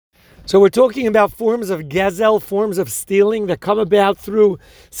So we're talking about forms of gezel, forms of stealing that come about through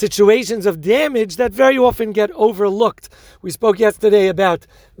situations of damage that very often get overlooked. We spoke yesterday about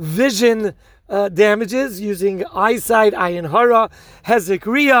vision damages using eyesight, ayin hara,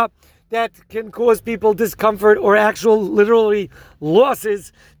 hezek that can cause people discomfort or actual literally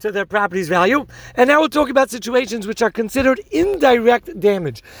losses to their property's value. And now we'll talk about situations which are considered indirect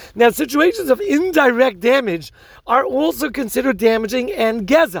damage. Now, situations of indirect damage are also considered damaging and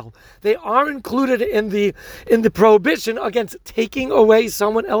gezel. They are included in the prohibition against taking away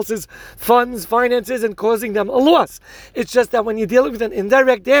someone else's funds, finances, and causing them a loss. It's just that when you're dealing with an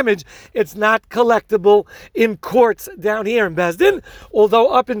indirect damage, it's not collectible in courts down here in Beis Din, although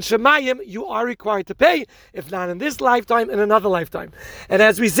up in Shemayim, you are required to pay, if not in this lifetime, in another lifetime. And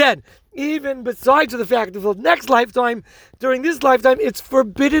as we said, even besides the fact of the next lifetime, during this lifetime, it's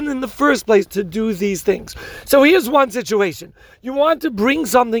forbidden in the first place to do these things. So here's one situation. You want to bring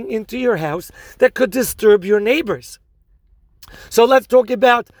something into your house that could disturb your neighbors. So let's talk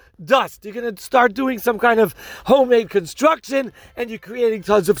about dust. You're going to start doing some kind of homemade construction and you're creating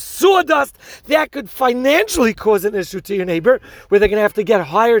tons of sawdust. That could financially cause an issue to your neighbor where they're going to have to get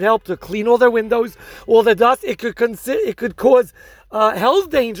hired help to clean all their windows, all the dust. It could cause health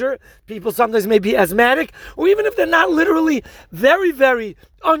danger. People sometimes may be asthmatic, or even if they're not literally very, very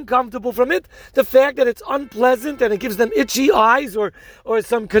uncomfortable from it, the fact that it's unpleasant and it gives them itchy eyes or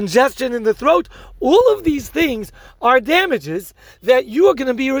some congestion in the throat, all of these things are damages that you are going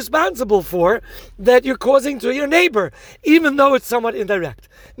to be responsible for, that you're causing to your neighbor, even though it's somewhat indirect.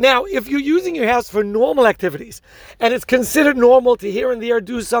 Now, if you're using your house for normal activities, and it's considered normal to here and there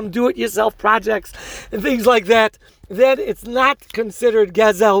do some do-it-yourself projects and things like that, then it's not considered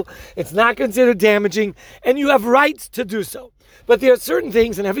gezel, it's not considered damaging, and you have rights to do so. But there are certain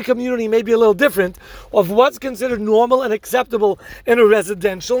things, and every community may be a little different, of what's considered normal and acceptable in a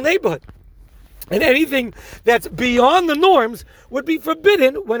residential neighborhood. And anything that's beyond the norms would be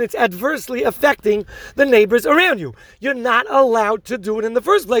forbidden when it's adversely affecting the neighbors around you. You're not allowed to do it in the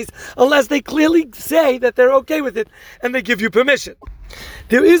first place unless they clearly say that they're okay with it and they give you permission.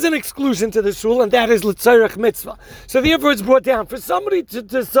 There is an exclusion to this rule, and that is l'tzorech mitzvah. So therefore it's brought down for somebody to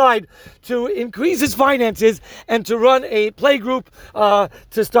decide to increase his finances and to run a play group,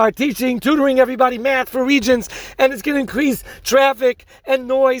 to start teaching, tutoring everybody math for regions, and it's going to increase traffic and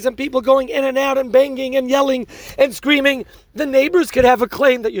noise and people going in and out and banging and yelling and screaming. The neighbors could have a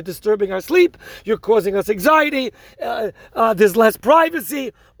claim that you're disturbing our sleep, you're causing us anxiety, there's less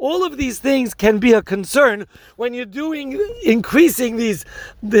privacy. All of these things can be a concern when you're increasing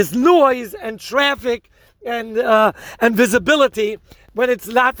this noise and traffic and visibility when it's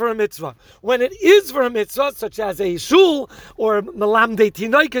not for a mitzvah. When it is for a mitzvah, such as a shul or melamdei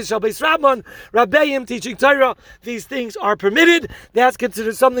tinoikes shel beis rabban, rabbeim teaching Torah, these things are permitted. That's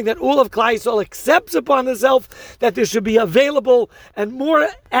considered something that all of Klal Yisrael accepts upon itself, that there should be available and more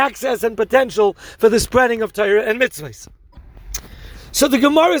access and potential for the spreading of Torah and mitzvahs. So the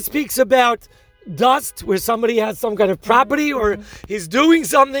Gemara speaks about dust, where somebody has some kind of property or he's doing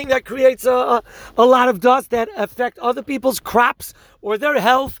something that creates a lot of dust that affect other people's crops or their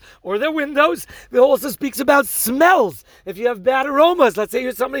health or their windows. It also speaks about smells. If you have bad aromas, let's say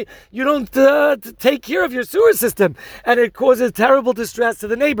you're somebody, you don't take care of your sewer system and it causes terrible distress to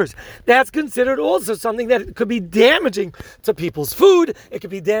the neighbors. That's considered also something that could be damaging to people's food, it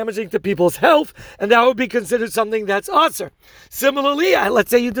could be damaging to people's health, and that would be considered something that's usher. Similarly, let's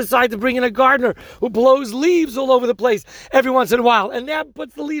say you decide to bring in a gardener who blows leaves all over the place every once in a while, and that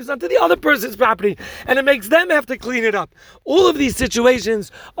puts the leaves onto the other person's property, and it makes them have to clean it up. All of these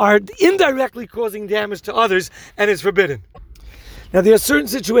situations are indirectly causing damage to others, and it's forbidden. Now, there are certain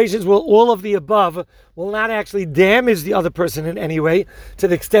situations where all of the above will not actually damage the other person in any way, to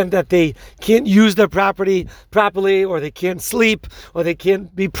the extent that they can't use their property properly, or they can't sleep, or they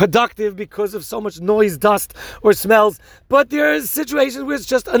can't be productive because of so much noise, dust, or smells. But there are situations where it's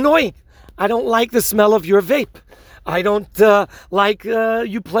just annoying. I don't like the smell of your vape. I don't like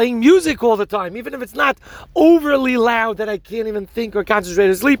you playing music all the time, even if it's not overly loud that I can't even think or concentrate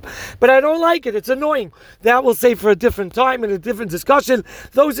or sleep, but I don't like it. It's annoying. That we'll say for a different time and a different discussion.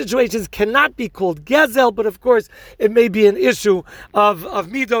 Those situations cannot be called gezel, but of course it may be an issue of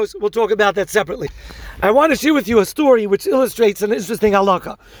midos. We'll talk about that separately. I want to share with you a story which illustrates an interesting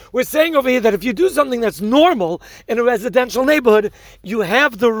halakha. We're saying over here that if you do something that's normal in a residential neighborhood, you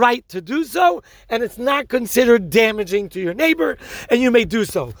have the right to do so, and it's not considered damage. damaging to your neighbor, and you may do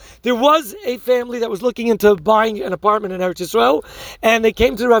so. There was a family that was looking into buying an apartment in Eretz Yisrael, and they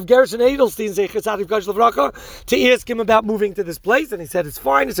came to Rav Gershon Edelstein to ask him about moving to this place, and he said it's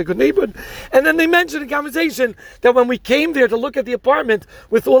fine, it's a good neighborhood. And then they mentioned in conversation that when we came there to look at the apartment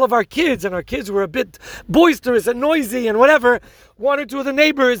with all of our kids, and our kids were a bit boisterous and noisy and whatever, one or two of the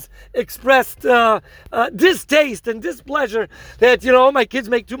neighbors expressed distaste and displeasure that, my kids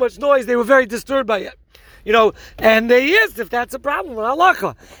make too much noise. They were very disturbed by it. And they asked if that's a problem with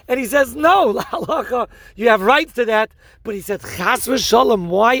halacha. And he says, no, halacha, you have rights to that. But he said, chas v'shalom,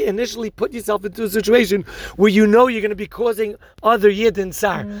 why initially put yourself into a situation where you're going to be causing other yid and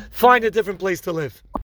sar? Find a different place to live.